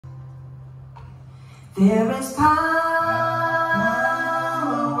There is power,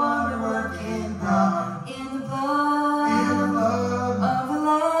 wonder-working power in the blood of the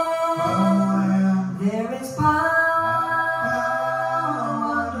Lamb. There is power,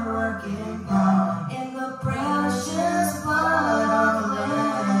 wonder-working power in the precious blood of the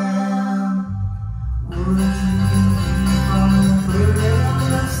Lamb. Would you believe on the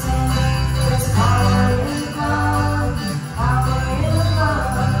burden of sin? There's power in God, power in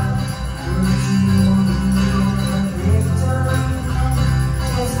love. Would you believe in the victory?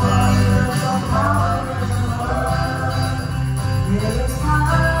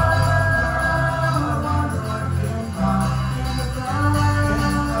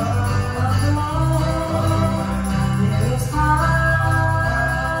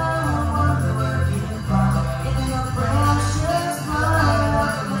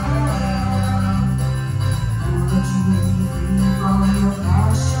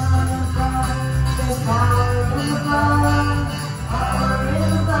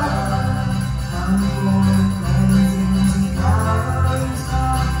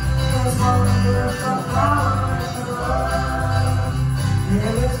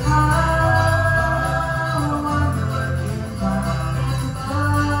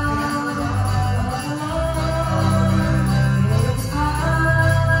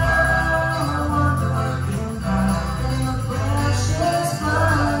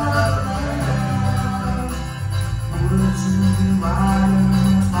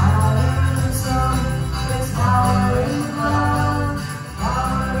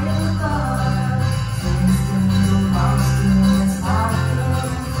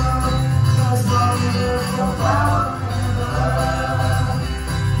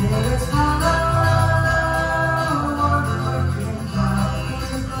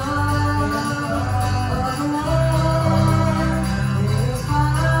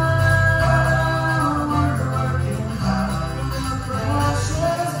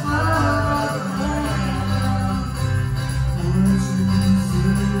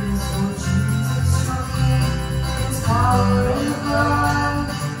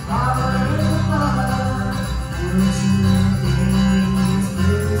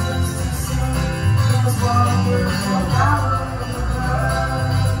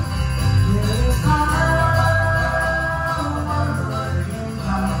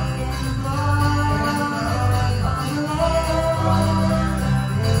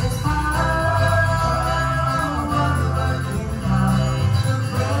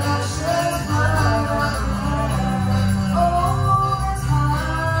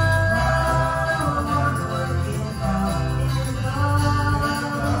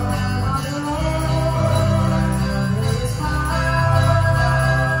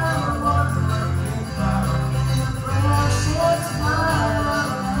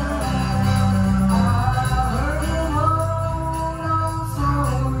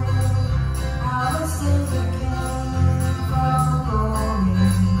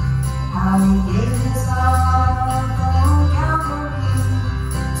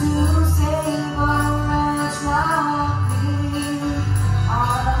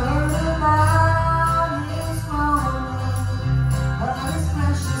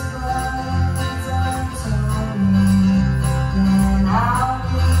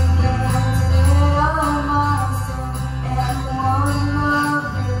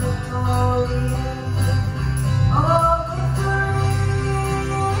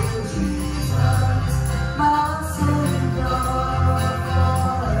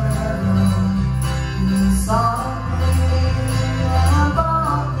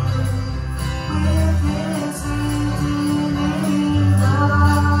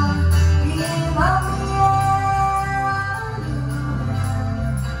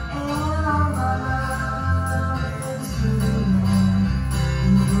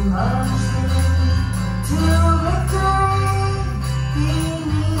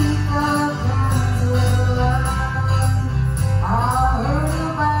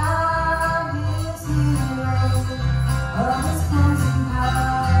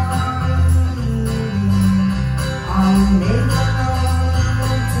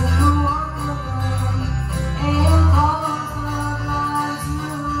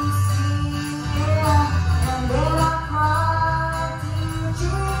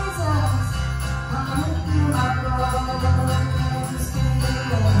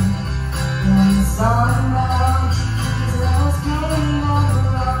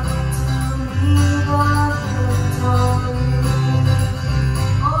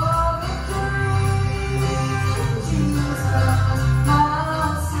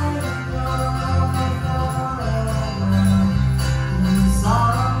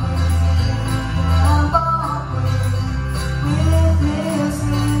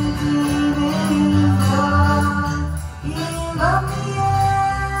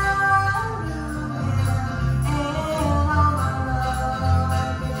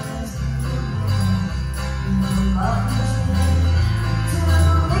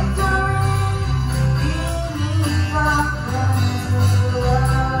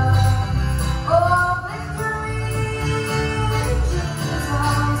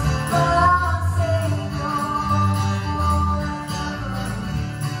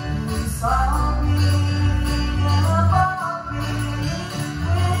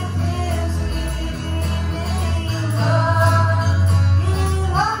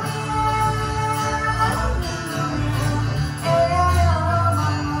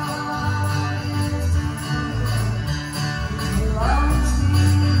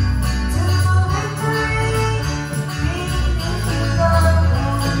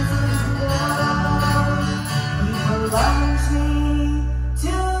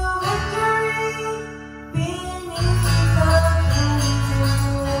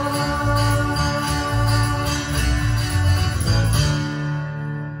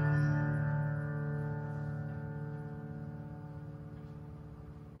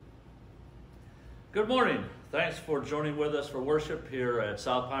 Good morning. Thanks for joining with us for worship here at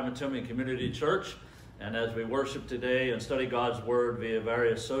South Pymatuning Community Church. And as we worship today and study God's Word via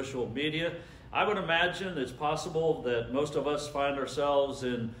various social media, I would imagine it's possible that most of us find ourselves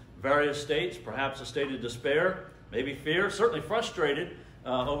in various states, perhaps a state of despair, maybe fear, certainly frustrated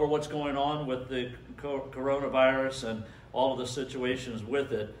over what's going on with the coronavirus and all of the situations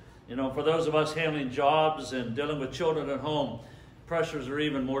with it. You know, for those of us handling jobs and dealing with children at home, pressures are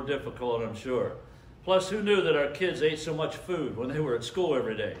even more difficult, I'm sure. Plus, who knew that our kids ate so much food when they were at school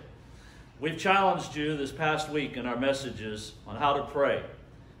every day? We've challenged you this past week in our messages on how to pray,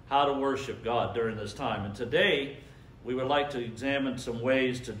 how to worship God during this time. And today, we would like to examine some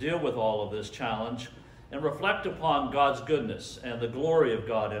ways to deal with all of this challenge and reflect upon God's goodness and the glory of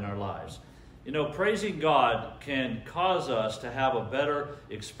God in our lives. You know, praising God can cause us to have a better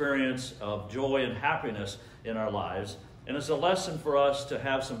experience of joy and happiness in our lives. And it's a lesson for us to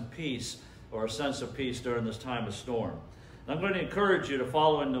have some peace or a sense of peace during this time of storm. And I'm going to encourage you to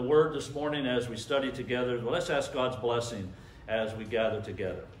follow in the Word this morning as we study together. Well, let's ask God's blessing as we gather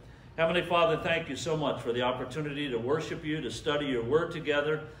together. Heavenly Father, thank you so much for the opportunity to worship you, to study your Word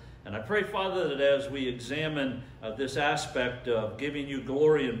together. And I pray, Father, that as we examine this aspect of giving you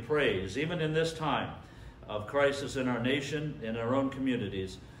glory and praise, even in this time of crisis in our nation, in our own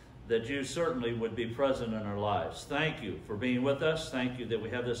communities, that you certainly would be present in our lives. Thank you for being with us. Thank you that we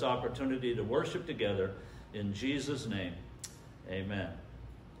have this opportunity to worship together. In Jesus' name, amen.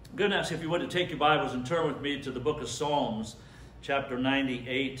 I'm going to ask if you would to take your Bibles and turn with me to the book of Psalms, chapter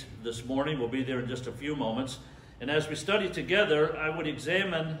 98 this morning. We'll be there in just a few moments. And as we study together, I would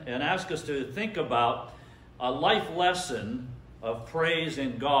examine and ask us to think about a life lesson of praise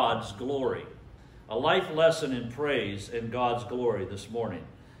in God's glory. A life lesson in praise in God's glory this morning.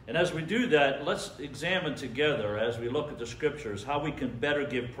 And as we do that, let's examine together as we look at the scriptures how we can better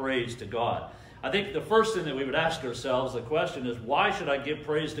give praise to God. I think the first thing that we would ask ourselves, the question is, why should I give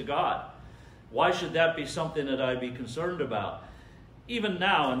praise to God? Why should that be something that I be concerned about? Even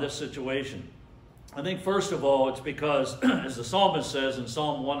now in this situation. I think first of all, it's because, as the psalmist says in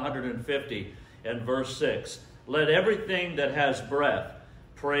Psalm 150 and verse 6, let everything that has breath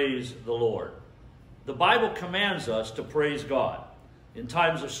praise the Lord. The Bible commands us to praise God. In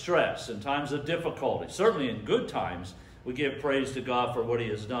times of stress, in times of difficulty, certainly in good times, we give praise to God for what he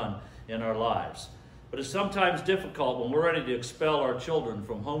has done in our lives. But it's sometimes difficult when we're ready to expel our children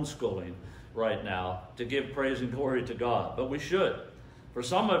from homeschooling right now to give praise and glory to God. But we should. For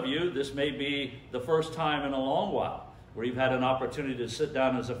some of you, this may be the first time in a long while where you've had an opportunity to sit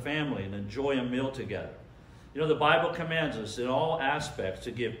down as a family and enjoy a meal together. You know, the Bible commands us in all aspects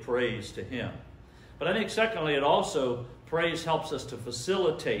to give praise to him. But I think secondly, it also praise helps us to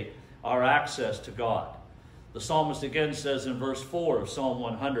facilitate our access to God. The psalmist again says in verse 4 of Psalm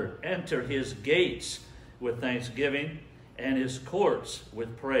 100, enter his gates with thanksgiving and his courts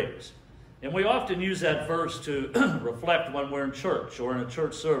with praise. And we often use that verse to reflect when we're in church or in a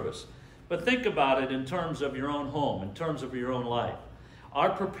church service. But think about it in terms of your own home, in terms of your own life.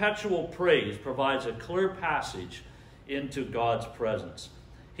 Our perpetual praise provides a clear passage into God's presence.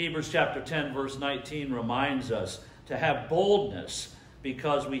 Hebrews chapter 10 verse 19 reminds us to have boldness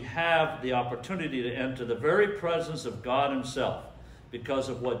because we have the opportunity to enter the very presence of God himself because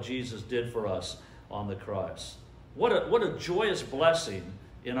of what Jesus did for us on the cross. What a joyous blessing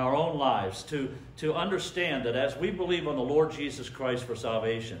in our own lives to understand that as we believe on the Lord Jesus Christ for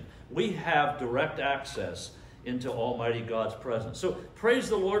salvation, we have direct access into Almighty God's presence. So praise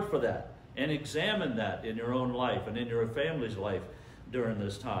the Lord for that and examine that in your own life and in your family's life during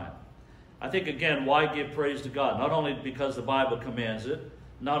this time. I think, again, why give praise to God? Not only because the Bible commands it,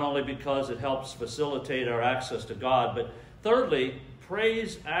 not only because it helps facilitate our access to God, but thirdly,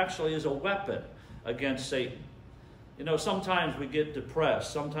 praise actually is a weapon against Satan. You know, sometimes we get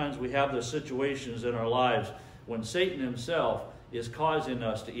depressed. Sometimes we have those situations in our lives when Satan himself is causing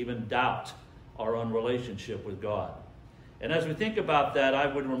us to even doubt our own relationship with God. And as we think about that, I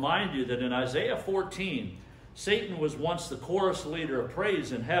would remind you that in Isaiah 14, Satan was once the chorus leader of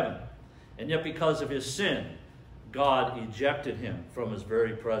praise in heaven. And yet because of his sin, God ejected him from his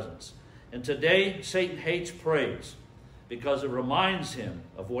very presence. And today, Satan hates praise because it reminds him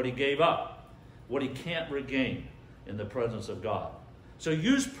of what he gave up, what he can't regain in the presence of God. So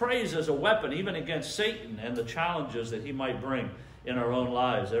use praise as a weapon even against Satan and the challenges that he might bring in our own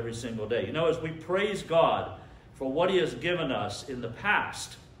lives every single day. You know, as we praise God for what he has given us in the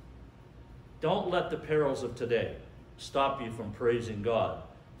past, don't let the perils of today stop you from praising God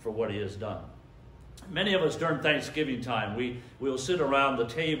for what he has done. Many of us during Thanksgiving time, we'll sit around the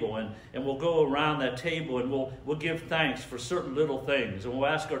table and we'll go around that table and we'll give thanks for certain little things. And we'll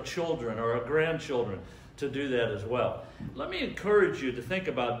ask our children or our grandchildren to do that as well. Let me encourage you to think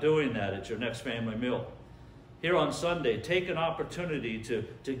about doing that at your next family meal. Here on Sunday, take an opportunity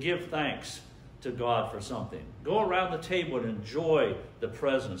to give thanks to God for something. Go around the table and enjoy the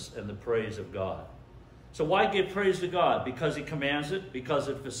presence and the praise of God. So why give praise to God? Because he commands it, because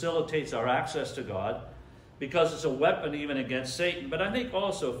it facilitates our access to God, because it's a weapon even against Satan, but I think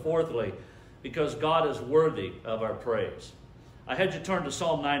also, fourthly, because God is worthy of our praise. I had you turn to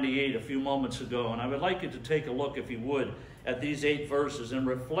Psalm 98 a few moments ago, and I would like you to take a look, if you would, at these 8 verses and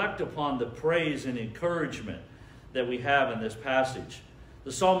reflect upon the praise and encouragement that we have in this passage.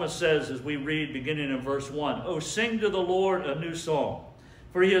 The psalmist says, as we read beginning in verse 1, "Oh, sing to the Lord a new song,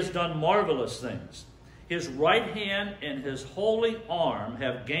 for he has done marvelous things. His right hand and his holy arm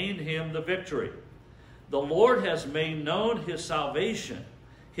have gained him the victory. The Lord has made known his salvation.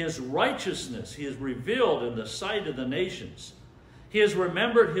 His righteousness he has revealed in the sight of the nations. He has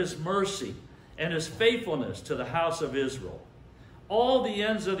remembered his mercy and his faithfulness to the house of Israel. All the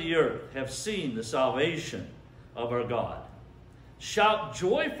ends of the earth have seen the salvation of our God. Shout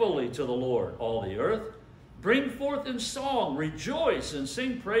joyfully to the Lord, all the earth. Bring forth in song, rejoice and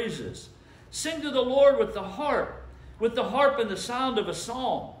sing praises. Sing to the Lord with the harp and the sound of a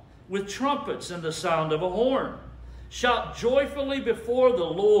psalm, with trumpets and the sound of a horn. Shout joyfully before the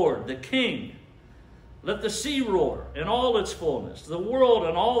Lord, the King. Let the sea roar in all its fullness, the world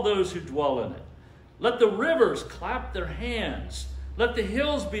and all those who dwell in it. Let the rivers clap their hands. Let the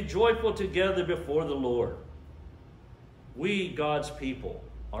hills be joyful together before the Lord." We, God's people,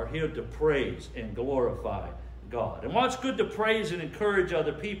 are here to praise and glorify God. And while it's good to praise and encourage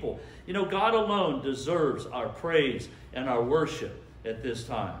other people, you know, God alone deserves our praise and our worship at this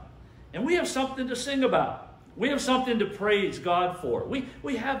time. And we have something to sing about. We have something to praise God for.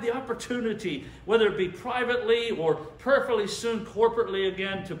 We have the opportunity, whether it be privately or perfectly soon corporately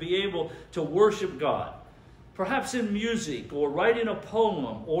again, to be able to worship God. Perhaps in music or writing a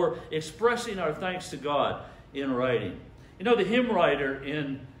poem or expressing our thanks to God in writing. You know, the hymn writer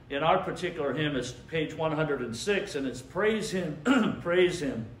in our particular hymn is page 106, and it's praise him, praise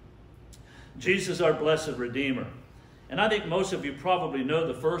him, Jesus our blessed Redeemer. And I think most of you probably know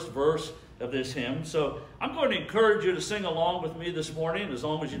the first verse of this hymn, so I'm going to encourage you to sing along with me this morning, as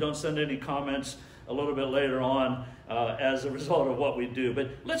long as you don't send any comments a little bit later on as a result of what we do. But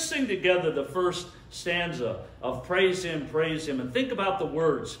let's sing together the first stanza of praise him, and think about the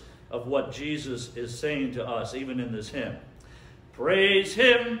words of what Jesus is saying to us, even in this hymn. Praise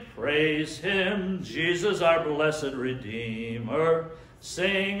him, Jesus our blessed Redeemer.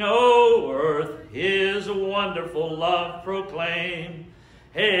 Sing, O earth, his wonderful love proclaim.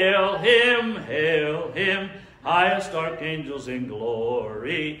 Hail him, highest archangels in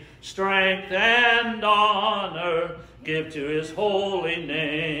glory. Strength and honor give to his holy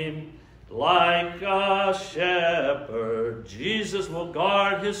name. Like a shepherd, Jesus will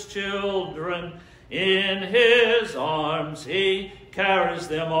guard his children. In his arms he carries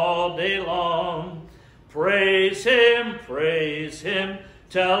them all day long. Praise him,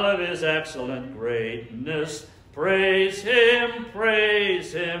 tell of his excellent greatness. Praise him,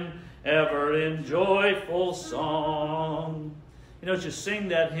 ever in joyful song. You know, just sing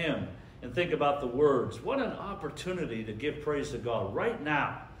that hymn and think about the words. What an opportunity to give praise to God right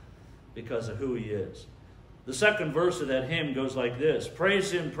now because of who he is. The second verse of that hymn goes like this.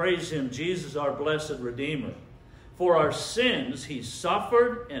 Praise him, Jesus our blessed Redeemer. For our sins he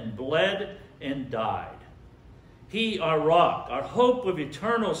suffered and bled and died. He, our rock, our hope of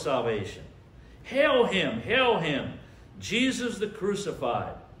eternal salvation. Hail him, Jesus the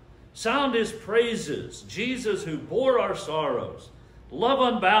crucified. Sound his praises, Jesus who bore our sorrows.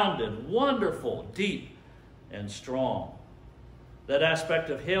 Love unbounded, wonderful, deep, and strong. That aspect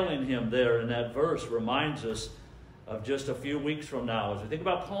of hailing him there in that verse reminds us of just a few weeks from now as we think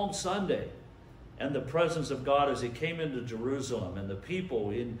about Palm Sunday and the presence of God as he came into Jerusalem and the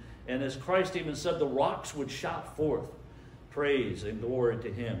people, and as Christ even said, the rocks would shout forth praise and glory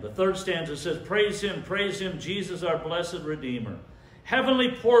to him. The third stanza says, praise him, Jesus our blessed Redeemer.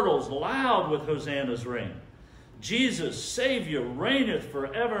 Heavenly portals loud with hosannas ring. Jesus, Savior, reigneth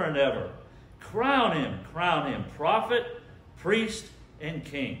forever and ever. Crown him, prophet, priest, and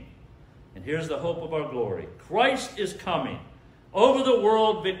king. And here's the hope of our glory. Christ is coming, over the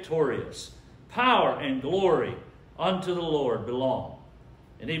world victorious. Power and glory unto the Lord belong.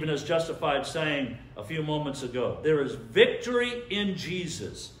 And even as Justified sang a few moments ago, there is victory in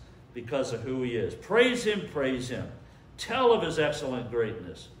Jesus because of who he is. Praise him. Tell of his excellent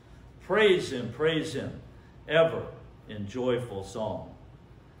greatness. Praise Him ever in joyful song.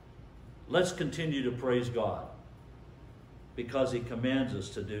 Let's continue to praise God because He commands us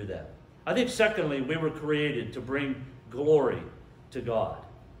to do that. I think secondly, we were created to bring glory to God.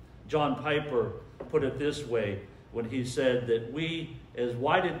 John Piper put it this way when he said that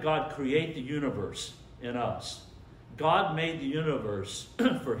why did God create the universe in us? God made the universe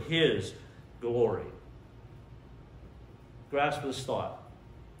for His glory. Grasp this thought.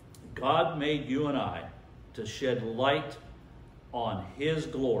 God made you and I to shed light on His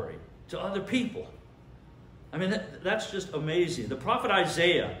glory to other people. I mean, that's just amazing. The prophet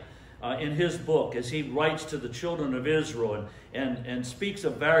Isaiah, in his book, as he writes to the children of Israel and speaks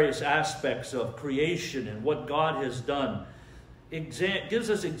of various aspects of creation and what God has done, gives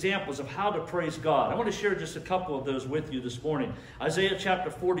us examples of how to praise God. I want to share just a couple of those with you this morning. Isaiah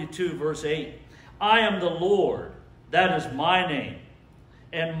chapter 42, verse 8. I am the Lord, that is my name,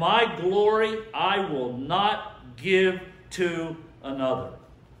 and my glory I will not give to another.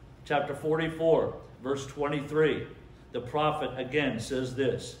 Chapter 44, verse 23. The prophet again says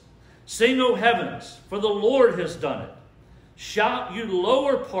this. Sing, O heavens, for the Lord has done it. Shout, you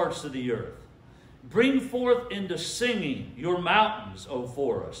lower parts of the earth. Bring forth into singing your mountains, O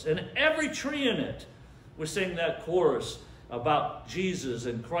forest, and every tree in it. We sing that chorus about Jesus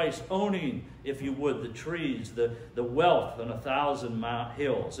and Christ owning, if you would, the trees, the wealth on 1,000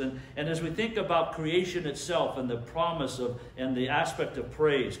 hills. And as we think about creation itself and the promise of and the aspect of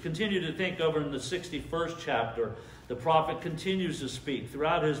praise, continue to think over in the 61st chapter. The prophet continues to speak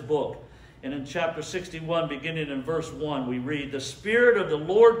throughout his book. And in chapter 61, beginning in verse 1, we read, the Spirit of the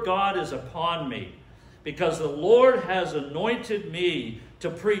Lord God is upon me, because the Lord has anointed me to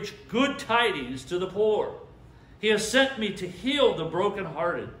preach good tidings to the poor. He has sent me to heal the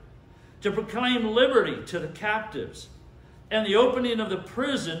brokenhearted, to proclaim liberty to the captives, and the opening of the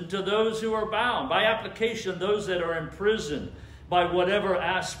prison to those who are bound. By application, those that are in prison by whatever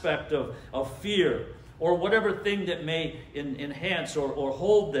aspect of fear or whatever thing that may enhance or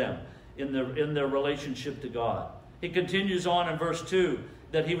hold them in their relationship to God. He continues on in verse 2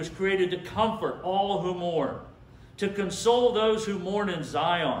 that he was created to comfort all who mourn, to console those who mourn in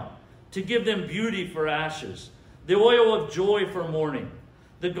Zion, to give them beauty for ashes, the oil of joy for mourning,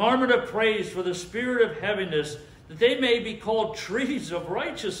 the garment of praise for the spirit of heaviness, that they may be called trees of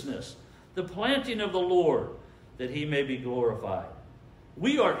righteousness, the planting of the Lord, that He may be glorified.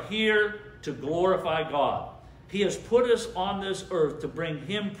 We are here to glorify God. He has put us on this earth to bring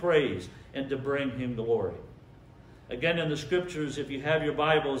Him praise and to bring Him glory. Again, in the scriptures, if you have your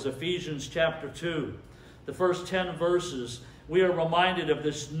Bibles, Ephesians chapter 2, the first 10 verses, we are reminded of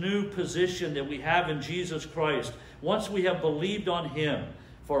this new position that we have in Jesus Christ once we have believed on Him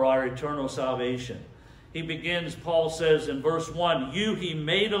for our eternal salvation. He begins, Paul says in verse 1, you He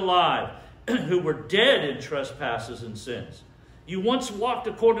made alive who were dead in trespasses and sins. You once walked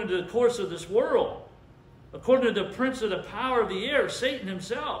according to the course of this world, according to the prince of the power of the air, Satan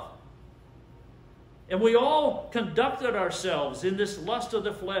himself. And we all conducted ourselves in this lust of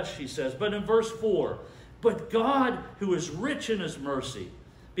the flesh, he says. But in verse 4, but God, who is rich in His mercy,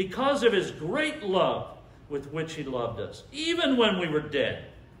 because of His great love with which He loved us, even when we were dead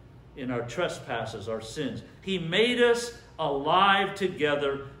in our trespasses, our sins, He made us alive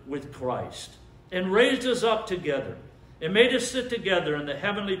together with Christ and raised us up together and made us sit together in the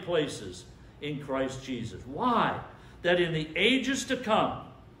heavenly places in Christ Jesus. Why? That in the ages to come,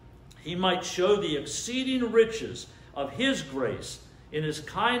 He might show the exceeding riches of His grace in His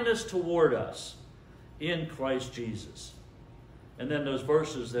kindness toward us in Christ Jesus. And then those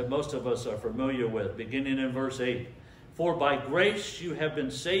verses that most of us are familiar with, beginning in verse 8. For by grace you have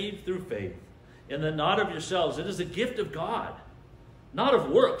been saved through faith, and that not of yourselves. It is a gift of God, not of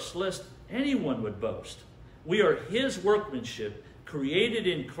works, lest anyone would boast. We are His workmanship, created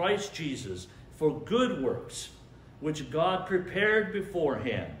in Christ Jesus for good works, which God prepared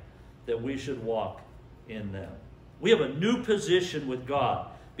beforehand that we should walk in them. We have a new position with God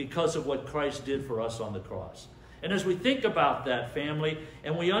because of what Christ did for us on the cross. And as we think about that, family,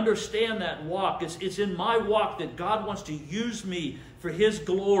 and we understand that walk, it's in my walk that God wants to use me for His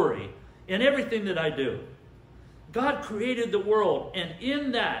glory in everything that I do. God created the world, and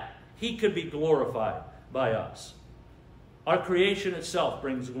in that, He could be glorified by us. Our creation itself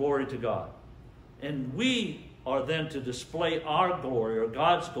brings glory to God. And we are then to display our glory, or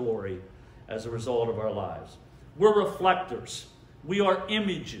God's glory, as a result of our lives. We're reflectors. We are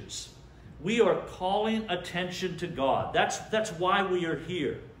images. We are calling attention to God. That's why we are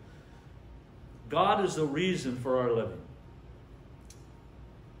here. God is the reason for our living.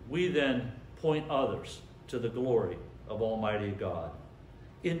 We then point others to the glory of Almighty God.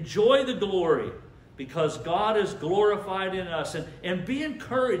 Enjoy the glory because God is glorified in us, and be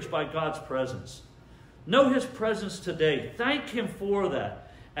encouraged by God's presence. Know His presence today. Thank Him for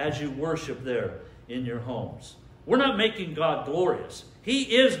that as you worship there in your homes. We're not making God glorious. He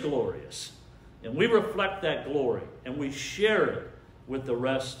is glorious. And we reflect that glory, and we share it with the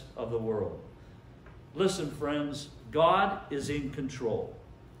rest of the world. Listen, friends, God is in control.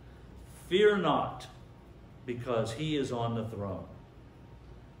 Fear not, because He is on the throne.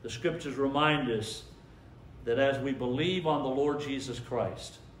 The Scriptures remind us that as we believe on the Lord Jesus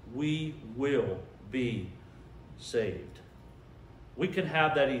Christ, we will be saved. We can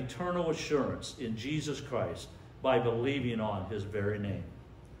have that eternal assurance in Jesus Christ by believing on His very name.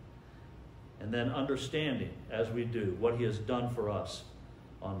 And then understanding, as we do, what He has done for us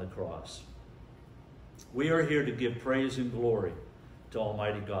on the cross. We are here to give praise and glory to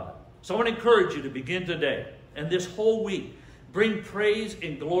Almighty God. So I want to encourage you to begin today and this whole week, bring praise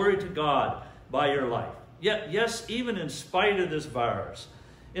and glory to God by your life. Yet, yes, even in spite of this virus,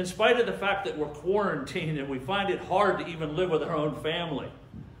 in spite of the fact that we're quarantined and we find it hard to even live with our own family,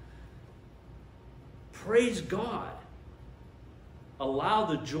 praise God. Allow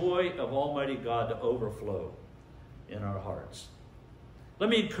the joy of Almighty God to overflow in our hearts. Let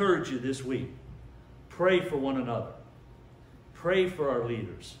me encourage you this week. Pray for one another. Pray for our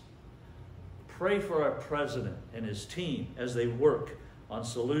leaders. Pray for our president and his team as they work on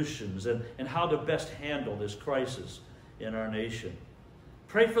solutions and how to best handle this crisis in our nation.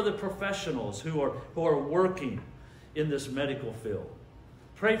 Pray for the professionals who are working in this medical field.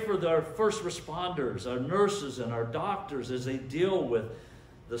 Pray for our first responders, our nurses, and our doctors as they deal with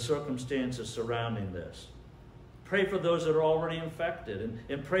the circumstances surrounding this. Pray for those that are already infected,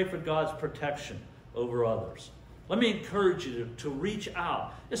 and pray for God's protection over others. Let me encourage you to reach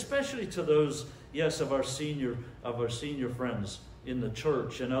out, especially to those, yes, of our senior friends in the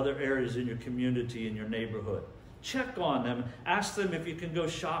church and other areas in your community, in your neighborhood. Check on them. Ask them if you can go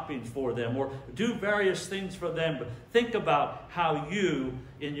shopping for them or do various things for them. But think about how you,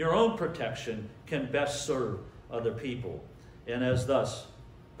 in your own protection, can best serve other people and as thus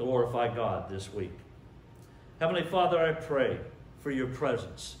glorify God this week. Heavenly Father, I pray for your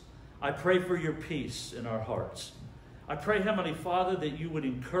presence. I pray for your peace in our hearts. I pray, Heavenly Father, that you would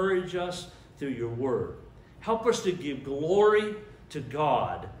encourage us through your word. Help us to give glory to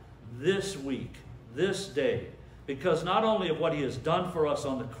God this week, this day, because not only of what he has done for us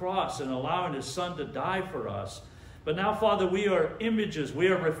on the cross and allowing his Son to die for us, but now, Father, we are images, we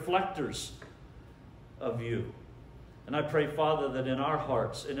are reflectors of you. And I pray, Father, that in our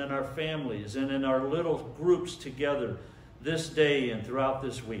hearts and in our families and in our little groups together this day and throughout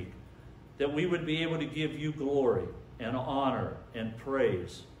this week, that we would be able to give you glory and honor and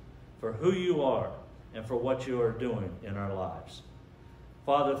praise for who you are and for what you are doing in our lives.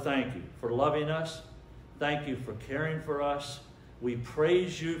 Father, thank you for loving us. Thank you for caring for us. We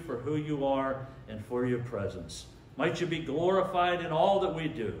praise you for who you are and for your presence. Might you be glorified in all that we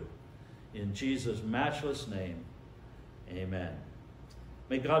do. In Jesus' matchless name, amen.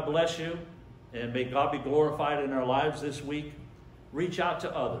 May God bless you, and may God be glorified in our lives this week. Reach out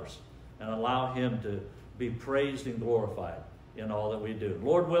to others and allow him to be praised and glorified in all that we do.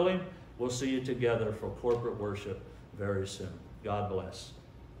 Lord willing, we'll see you together for corporate worship very soon. God bless.